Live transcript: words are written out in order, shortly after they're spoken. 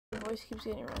voice keeps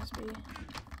getting raspy.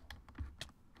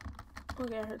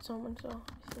 Okay, I heard someone, so it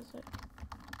says like,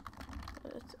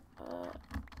 it's,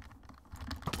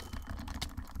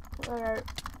 alright.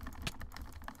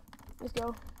 Let's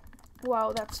go.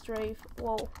 Wow, that's strafe.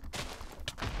 Whoa.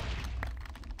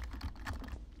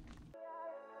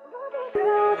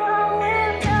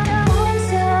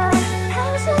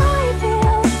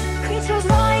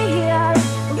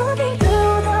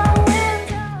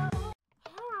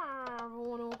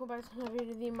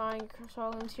 To the Minecraft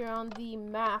Islands here on the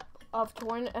map of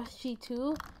Torn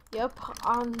SG2. Yep,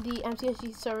 on the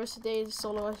MTSG servers today is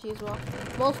solo SG as well.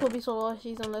 Most will be solo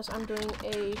SGs unless I'm doing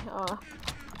a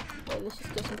wait, let's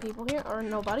just get some people here or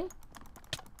nobody.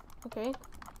 Okay.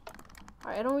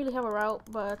 Alright, I don't really have a route,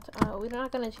 but we're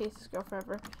not gonna chase this girl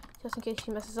forever. Just in case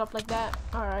she messes up like that.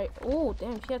 Alright. Oh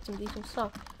damn, she had some decent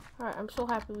stuff. Alright, I'm so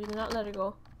happy we did not let her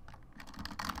go.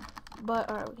 But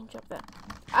alright, we can jump that.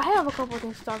 I have a couple of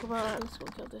things to talk about. Alright, let's go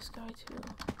kill this guy too.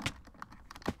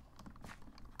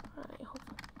 Alright,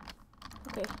 hopefully.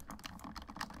 Okay.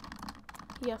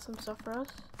 He has some stuff for us.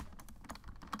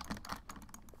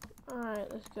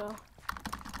 Alright, let's go.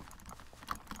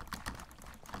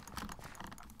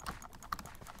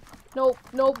 Nope,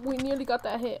 nope, we nearly got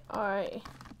that hit. Alright.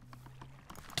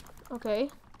 Okay.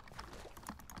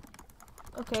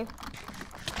 Okay.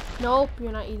 Nope,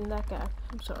 you're not eating that guy.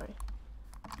 I'm sorry.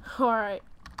 Alright.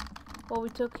 Well, we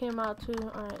took him out too.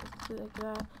 Alright, let's do like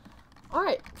that.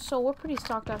 Alright, so we're pretty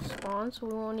stocked out spawn, so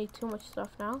we won't need too much stuff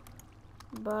now.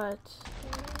 But,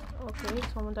 okay,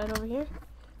 someone died over here.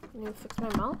 I need to fix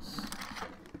my mouse.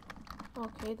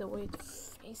 Okay, the way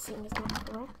it's facing is not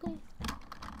correctly.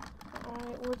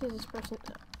 Alright, where did this person,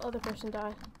 other person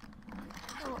die?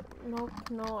 Oh, nope,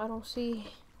 no, I don't see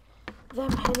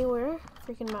them anywhere.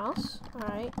 Freaking mouse.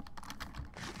 Alright.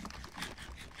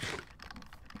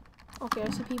 Okay, I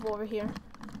see people over here.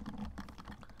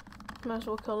 Might as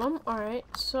well kill them. Alright,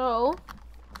 so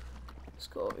let's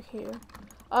go over here.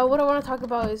 What I want to talk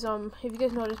about is if you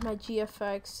guys noticed my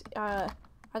GFX, I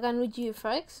got a new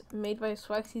GFX made by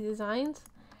Swexy Designs.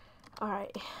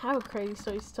 Alright, I have a crazy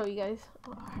story to tell you guys.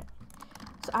 Alright.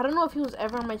 So I don't know if he was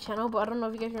ever on my channel, but I don't know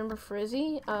if you guys remember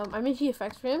Frizzy. I made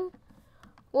GFX for him.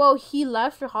 Well, he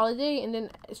left for holiday and then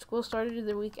school started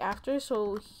the week after,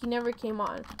 so he never came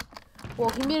on. Well,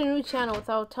 he made a new channel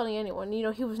without telling anyone. You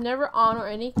know, he was never on or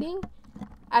anything.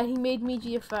 And he made me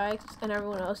GFX and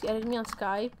everyone else. He added me on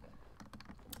Skype.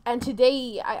 And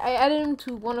today, I added him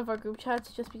to one of our group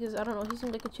chats just because, I don't know, he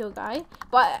seemed like a chill guy.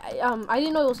 But, I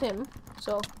didn't know it was him.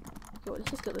 So, okay, let's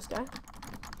just kill this guy.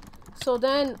 So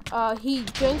then, he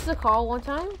joins the call one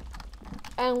time.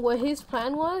 And what his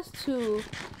plan was to,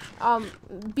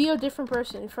 be a different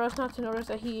person. For us not to notice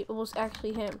that he was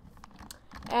actually him.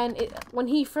 And when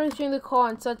he first joined the call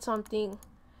and said something,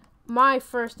 my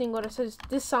first thing what I said is,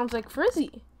 this sounds like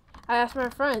Frizzy. I asked my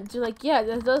friends, they're like, yeah,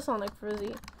 this does sound like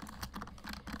Frizzy.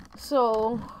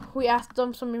 So we asked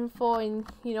them some info, and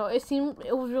you know, it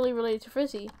was really related to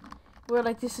Frizzy. We're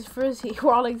like, this is Frizzy.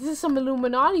 We're all like, this is some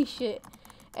Illuminati shit.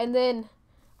 And then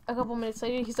a couple minutes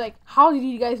later, he's like, how did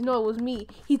you guys know it was me?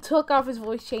 He took off his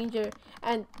voice changer,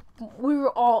 and we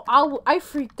were all, I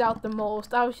freaked out the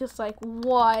most. I was just like,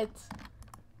 what?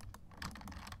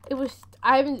 It was,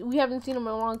 we haven't seen him in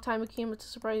a long time. It came as a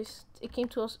surprise. It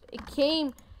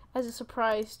came as a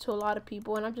surprise to a lot of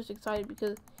people, and I'm just excited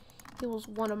because he was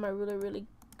one of my really, really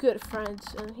good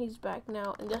friends, and he's back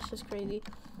now, and that's just crazy.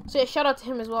 So yeah, shout out to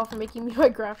him as well for making me my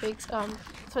graphics.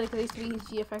 It's funny because I used to be his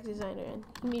GFX designer, and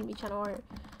he made me channel art.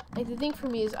 Like, the thing for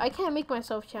me is I can't make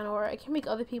myself channel art. I can make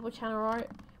other people channel art,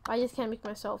 but I just can't make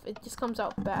myself. It just comes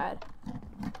out bad.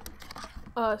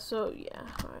 So yeah,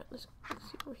 all right, let's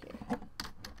see over here.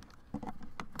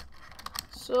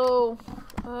 So,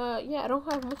 yeah, I don't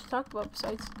have much to talk about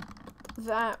besides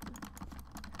that.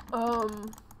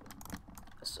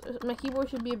 So my keyboard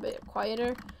should be a bit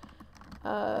quieter.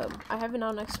 I have it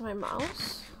now next to my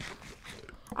mouse.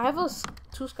 I have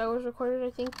 2 Skywars recorded, I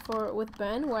think, with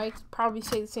Ben, where I probably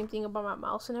say the same thing about my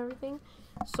mouse and everything.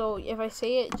 So if I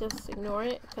say it, just ignore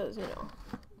it, because, you know,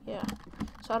 yeah.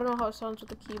 So I don't know how it sounds with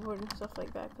the keyboard and stuff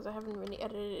like that, because I haven't really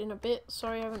edited it in a bit.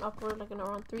 Sorry, I haven't uploaded like in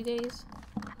around 3 days.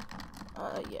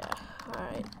 Yeah,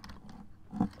 alright.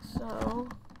 So,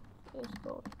 let's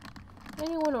go.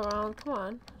 Anyone around? Come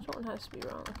on. Someone has to be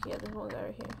around. Okay, yeah, there's one guy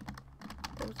right here.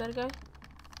 Oh, was that a guy?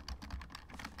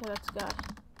 Yeah, that's a guy.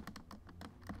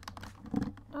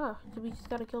 Ah, so we just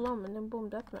gotta kill him and then boom,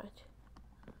 deathmatch.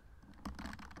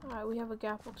 Alright, we have a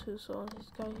gapple too, so this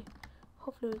guy,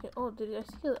 hopefully we can, oh, did I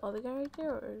see the other guy right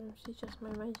there, or is it just my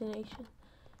imagination?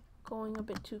 going a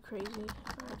bit too crazy.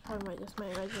 It's probably just my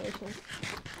imagination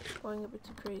going a bit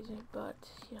too crazy. But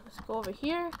yeah, let's go over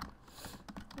here.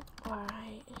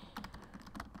 Alright.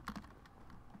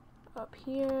 Up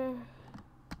here.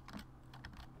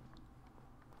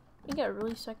 We got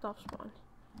really sacked off spawn.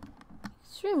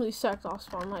 Extremely sacked off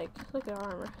spawn. Like, look at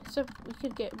our armor. Except we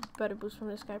could get better boosts from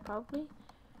this guy probably.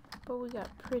 But we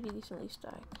got pretty decently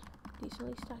stacked.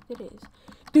 Decently stacked it is.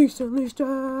 Decently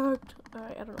stacked!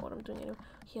 Alright, I don't know what I'm doing anyway.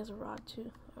 He has a rod too.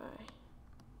 Alright.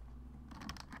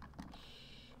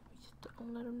 Just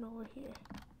don't let him know we're here.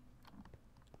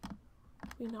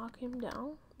 If we knock him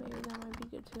down, maybe that might be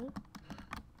good too.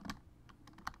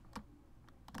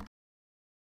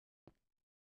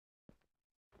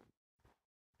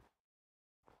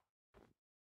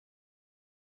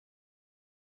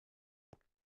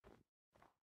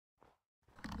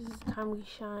 This is the time we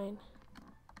shine.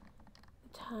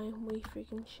 The time we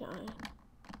freaking shine.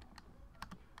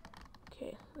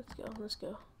 Okay, let's go, let's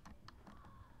go.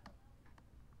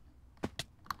 I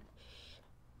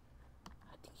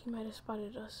think he might have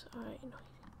spotted us. Alright, no,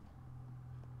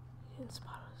 he didn't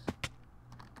spot us.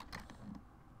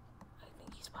 I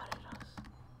think he spotted us.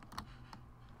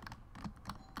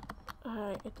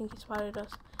 Alright, I think he spotted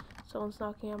us. Someone's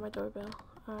knocking on my doorbell.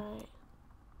 Alright.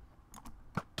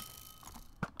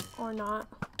 Or not.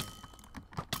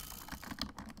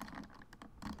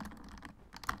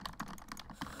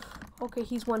 Okay,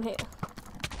 he's one hit.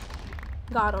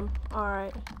 Got him.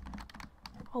 Alright.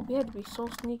 Oh, we had to be so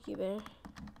sneaky there.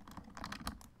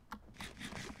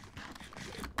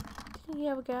 Didn't he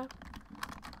have a gap?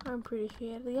 I'm pretty sure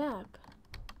he had the gap.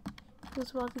 He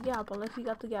was about the gap, unless he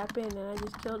got the gap in and I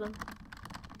just killed him.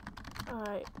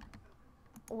 Alright.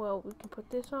 Well, we can put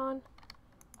this on.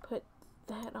 Put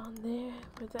that on there.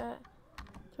 Put that.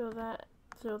 Throw that.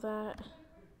 Throw that.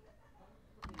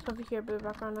 So over here, a bit of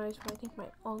background noise, but I think my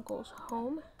uncle's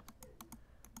home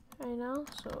right now.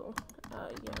 So, yeah,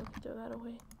 we can throw that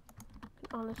away.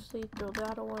 Honestly, throw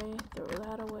that away. Throw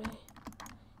that away.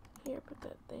 Here, put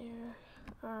that there.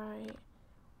 Alright.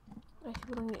 Actually,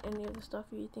 we don't need any of the stuff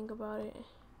if you think about it.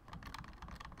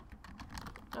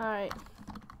 Alright.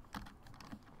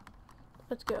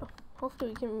 Let's go.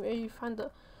 Hopefully we can maybe find the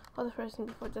other person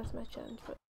before deathmatch challenge.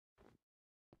 But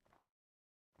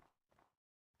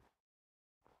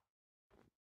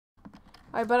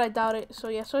I bet I doubt it. So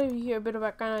yeah, sorry if you hear a bit of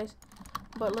background noise.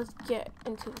 But let's get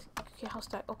into this. Okay, how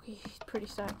stacked? Okay, he's pretty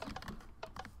stacked.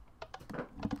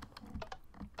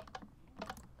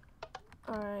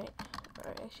 Alright.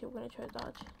 Alright, actually we're gonna try to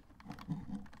dodge.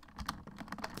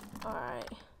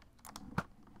 Alright.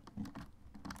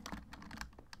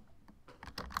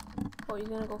 Oh, you're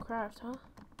gonna go craft, huh?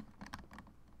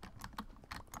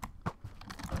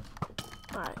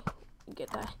 Alright, get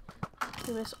that.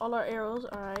 We missed all our arrows,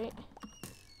 alright.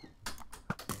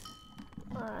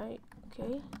 Alright,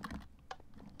 okay.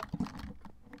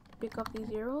 Pick up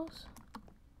these arrows.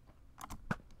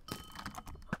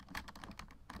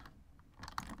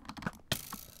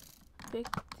 Pick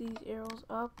these arrows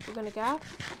up. We're gonna gap.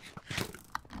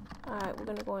 Alright, we're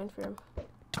gonna go in for him.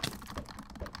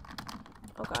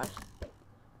 Oh gosh.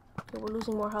 Okay, we're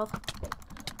losing more health.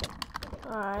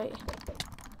 Alright.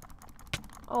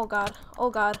 Oh god. Oh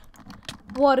god.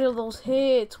 What are those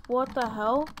hits? What the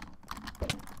hell?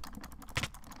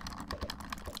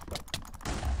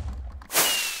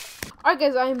 Alright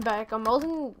guys, I am back. I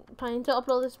wasn't planning to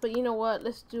upload this, but you know what?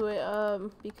 Let's do it.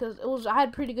 Because I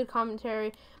had pretty good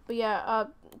commentary. But yeah,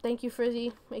 thank you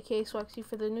Frizzy, aka Swaxy,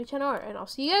 for the new channel, and I'll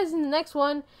see you guys in the next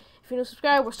one. If you're new,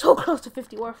 subscribe. We're so close to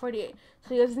 50. We're 48.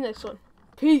 See you guys in the next one.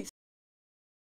 Peace.